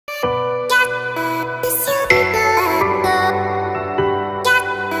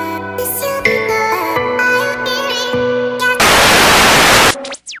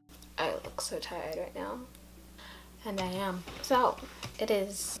And I am. So, it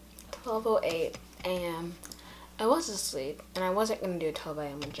is 12:08 a.m. I was asleep, and I wasn't going to do a 12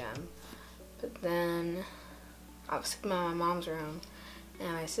 a.m. with Jem. But then, I was sleeping in my mom's room,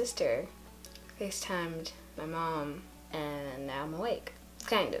 and my sister FaceTimed my mom, and now I'm awake.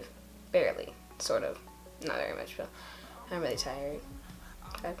 Kind of. Barely. Sort of. Not very much, but I'm really tired.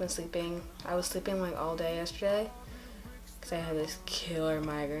 I've been sleeping. I was sleeping like all day yesterday, because I had this killer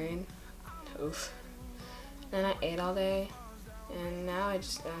migraine. Oof. Then I ate all day, and now I'm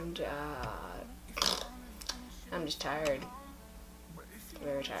just tired.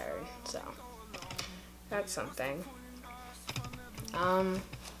 Very tired, so that's something.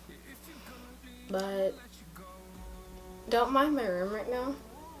 But don't mind my room right now.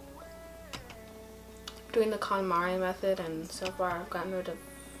 Doing the KonMari method, and so far I've gotten rid of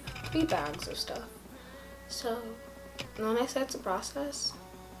 3 bags of stuff. So when I say it's a process,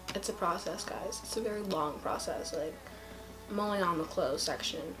 guys. It's a very long process. Like, I'm only on the clothes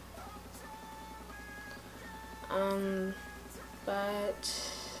section. But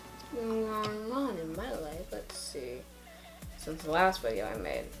going on in my life, let's see. Since the last video I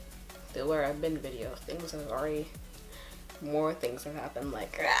made, the Where I've Been video, more things have happened,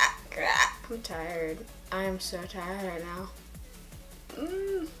 like, I'm tired. I am so tired right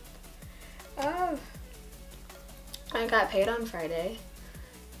now. I got paid on Friday,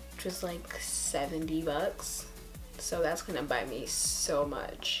 which was like $70, so that's gonna buy me so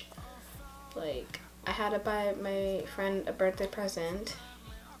much. Like, I had to buy my friend a birthday present,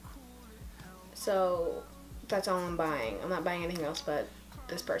 so that's all I'm buying. I'm not buying anything else but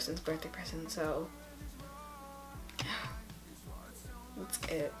this person's birthday present, so that's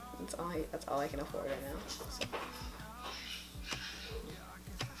it. That's all I can afford right now. So.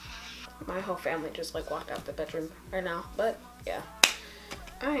 My whole family just like walked out the bedroom right now, but yeah.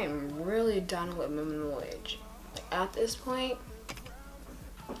 I am really done with minimum wage. Like, at this point,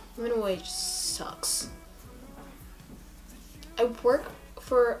 minimum wage sucks. I work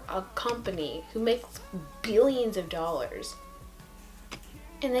for a company who makes billions of dollars,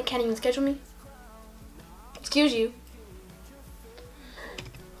 and they can't even schedule me. Excuse you.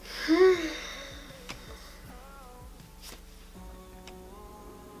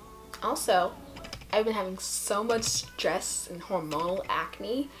 Also, I've been having so much stress and hormonal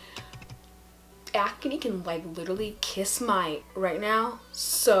acne. Acne can like literally kiss my right now,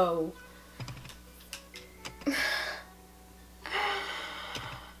 so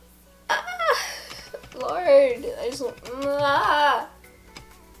Lord, I just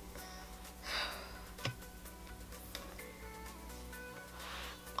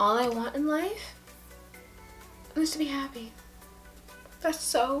all I want in life is to be happy. That's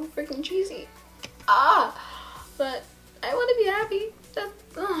so freaking cheesy. But I want to be happy.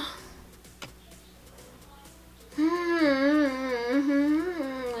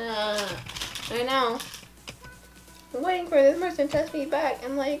 Right now, I'm waiting for this person to text me back,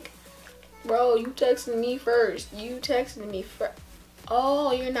 and like, bro, you texted me first.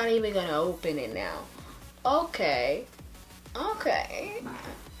 Oh, you're not even gonna open it now. Okay.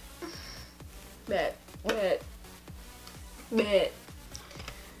 Bet.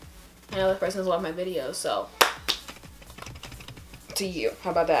 I know this person's watched my videos, so to you.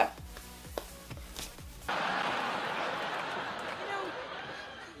 How about that?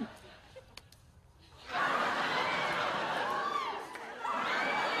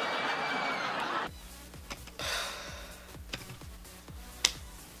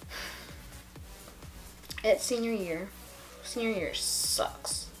 It's senior year. Senior year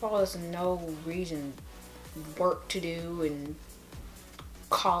sucks. Well, there's no reason work to do, and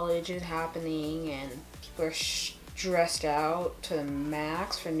college is happening, and people are stressed out to the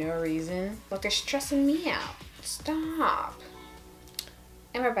max for no reason. Like, they're stressing me out. Stop.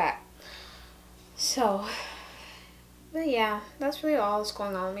 And we're back. So, but yeah, that's really all that's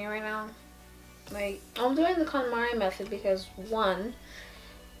going on with me right now. Like, I'm doing the KonMari method because, one,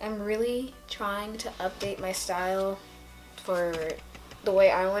 I'm really trying to update my style for the way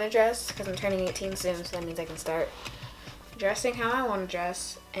I want to dress, because I'm turning 18 soon, so that means I can start dressing how I want to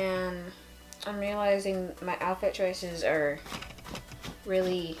dress. And I'm realizing my outfit choices are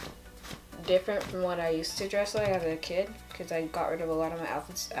really different from what I used to dress like as a kid, because I got rid of a lot of my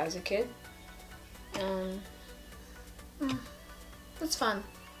outfits as a kid. It's fun.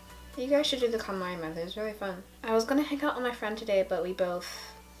 You guys should do the KonMari method. It's really fun. I was gonna hang out with my friend today, but we both,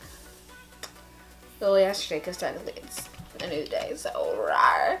 well, yesterday, because technically it's a new day, so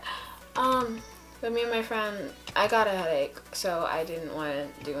rawr. But me and my friend, I got a headache, so I didn't want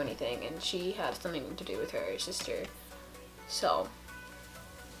to do anything, and she had something to do with her sister, so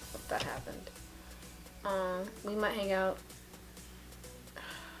that happened. We might hang out.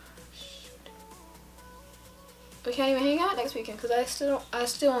 We can't even hang out next weekend because I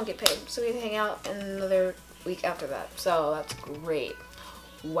still won't get paid. So we can hang out another week after that. So that's great.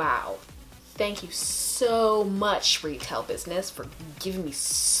 Wow. Thank you so much, retail business, for giving me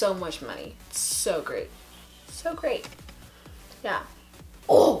so much money. It's so great. So great. Yeah.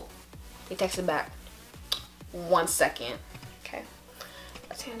 Oh! He texted back. 1 second. Okay.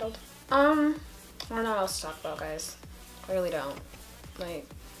 That's handled. I don't know what else to talk about, guys. I really don't. Like,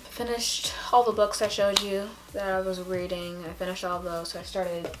 I finished all the books I showed you that I was reading. I finished all of those, so I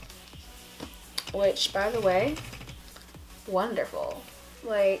started, which, by the way, wonderful.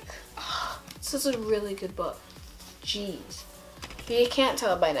 Like, this is a really good book. Jeez. You can't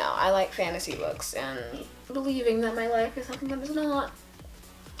tell by now, I like fantasy books and believing that my life is something that is not.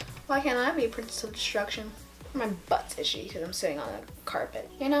 Why can't I be a princess of destruction? My butt's itchy because I'm sitting on a carpet.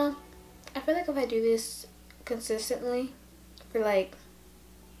 You know, I feel like if I do this consistently for like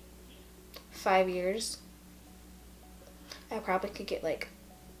 5 years, I probably could get like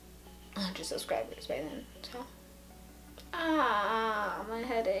 100 subscribers by then. So, my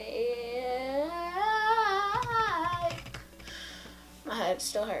headache. My head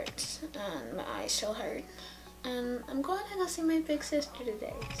still hurts and my eyes still hurt. And I'm going to go see my big sister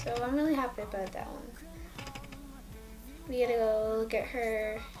today, so I'm really happy about that one. We gotta go get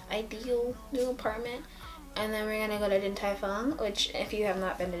her ideal new apartment, and then we're gonna go to Din Tai Fung, which, if you have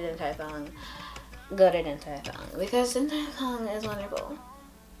not been to Din Tai Fung, go to Din Tai Fung, because Din Tai Fung is wonderful.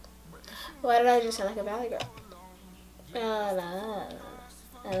 Why did I just sound like a valley girl? La, la, la,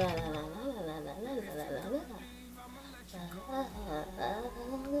 la, la, la, la, la, la, la, la, la.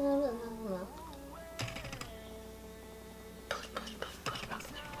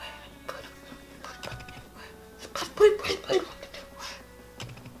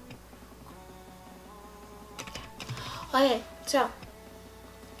 Okay, so I'm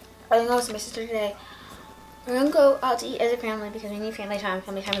gonna go with my sister today. We're gonna go out to eat as a family because we need family time.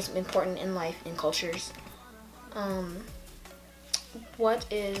 Family time is important in life and cultures. What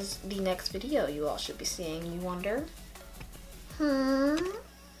is the next video you all should be seeing, you wonder?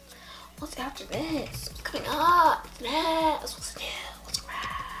 What's after this? What's coming up? What's next? What's new? What's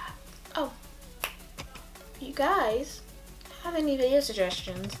crap? Oh, if you guys have any video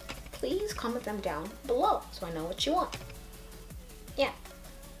suggestions, please comment them down below so I know what you want. Yeah.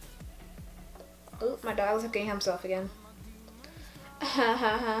 Oh, my dog's looking at himself again.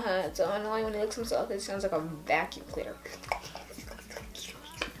 It's so annoying when he looks at himself. It sounds like a vacuum cleaner.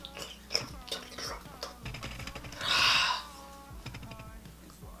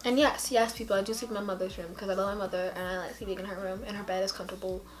 And yes, people, I do sleep in my mother's room because I love my mother and I like sleeping in her room, and her bed is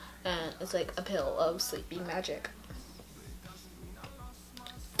comfortable and it's like a pill of sleeping magic.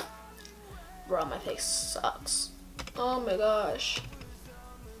 Bro, my face sucks. Oh my gosh.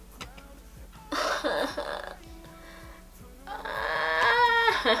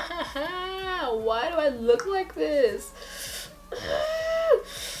 Why do I look like this?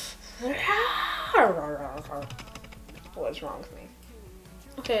 What's wrong with me?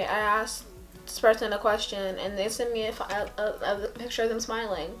 Okay, I asked this person a question and they sent me a picture of them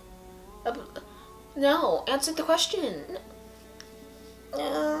smiling. No, answer the question.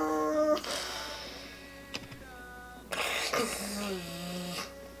 I'm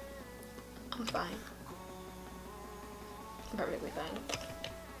fine. I'm perfectly fine.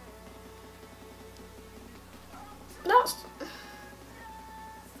 No.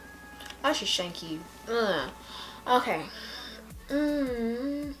 I should shank you. Okay.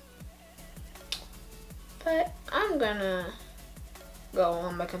 But I'm gonna go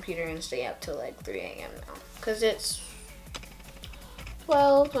on my computer and stay up till like 3 a.m. now. Because it's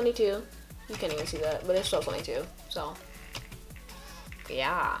 12:22. You can't even see that, but it's 12:22. So,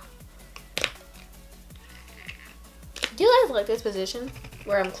 yeah. Do you guys like this position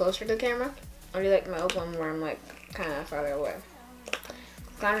where I'm closer to the camera? Or do you like my old one where I'm like kind of farther away?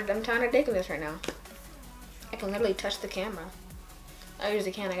 I'm trying to dig in this right now. I can literally touch the camera. I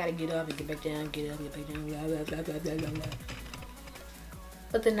usually can't. I gotta get up and get back down, get up, get back down, blah, blah, blah, blah, blah, blah, blah.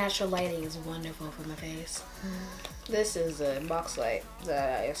 But the natural lighting is wonderful for my face. This is a box light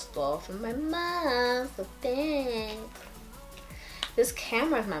that I stole from my mom, so thanks. This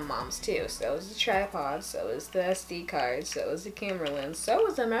camera is my mom's too. So is the tripod, so is the SD card, so is the camera lens, so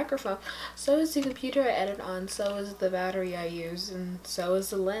is the microphone, so is the computer I edit on, so is the battery I use, and so is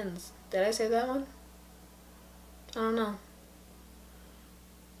the lens. Did I say that one? I don't know.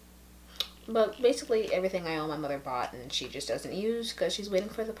 But basically everything I own my mother bought and she just doesn't use because she's waiting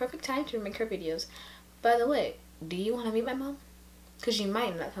for the perfect time to make her videos. By the way, do you want to meet my mom? Because you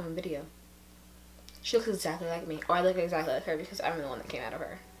might not come in video. She looks exactly like me, or I look exactly like her because I'm the one that came out of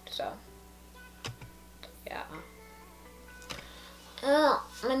her. So, yeah. Oh,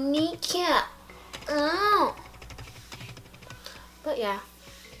 my kneecap. Oh. But yeah,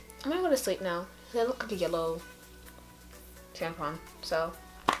 I'm gonna go to sleep now. I look like a yellow tampon. So,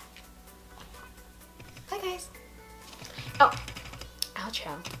 bye guys. Oh,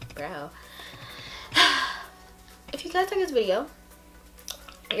 outro, bro. If you guys like this video,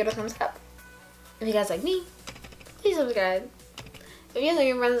 give it a thumbs up. If you guys like me, please subscribe. If you guys like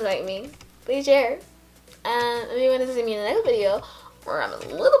your friends like me, please share. And if you want to see me in the next video, where I'm a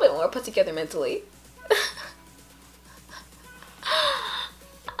little bit more put together mentally.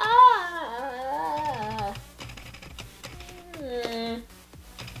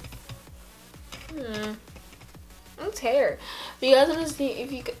 I'm tired. If you guys want to see,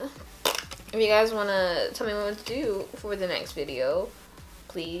 if you guys want to tell me what to do for the next video,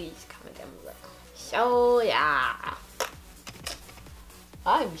 please comment down below. So yeah,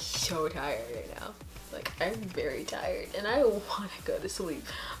 I'm so tired right now. Like, I'm very tired and I want to go to sleep,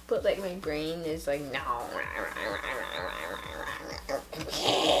 but like my brain is like, no.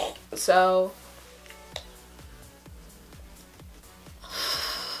 So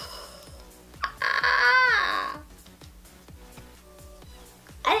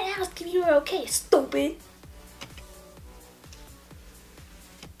I didn't ask if you were okay, stupid.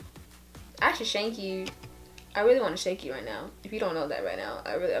 I should shank you. I really want to shake you right now. If you don't know that right now,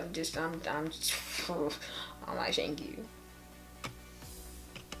 I might shank you.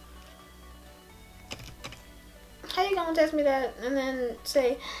 How you gonna text me that and then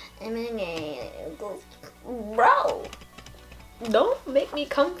say, bro, don't make me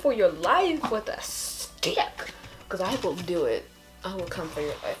come for your life with a stick, because I will do it. I will come for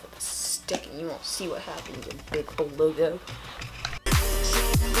your life with a stick and you won't see what happens, you big logo.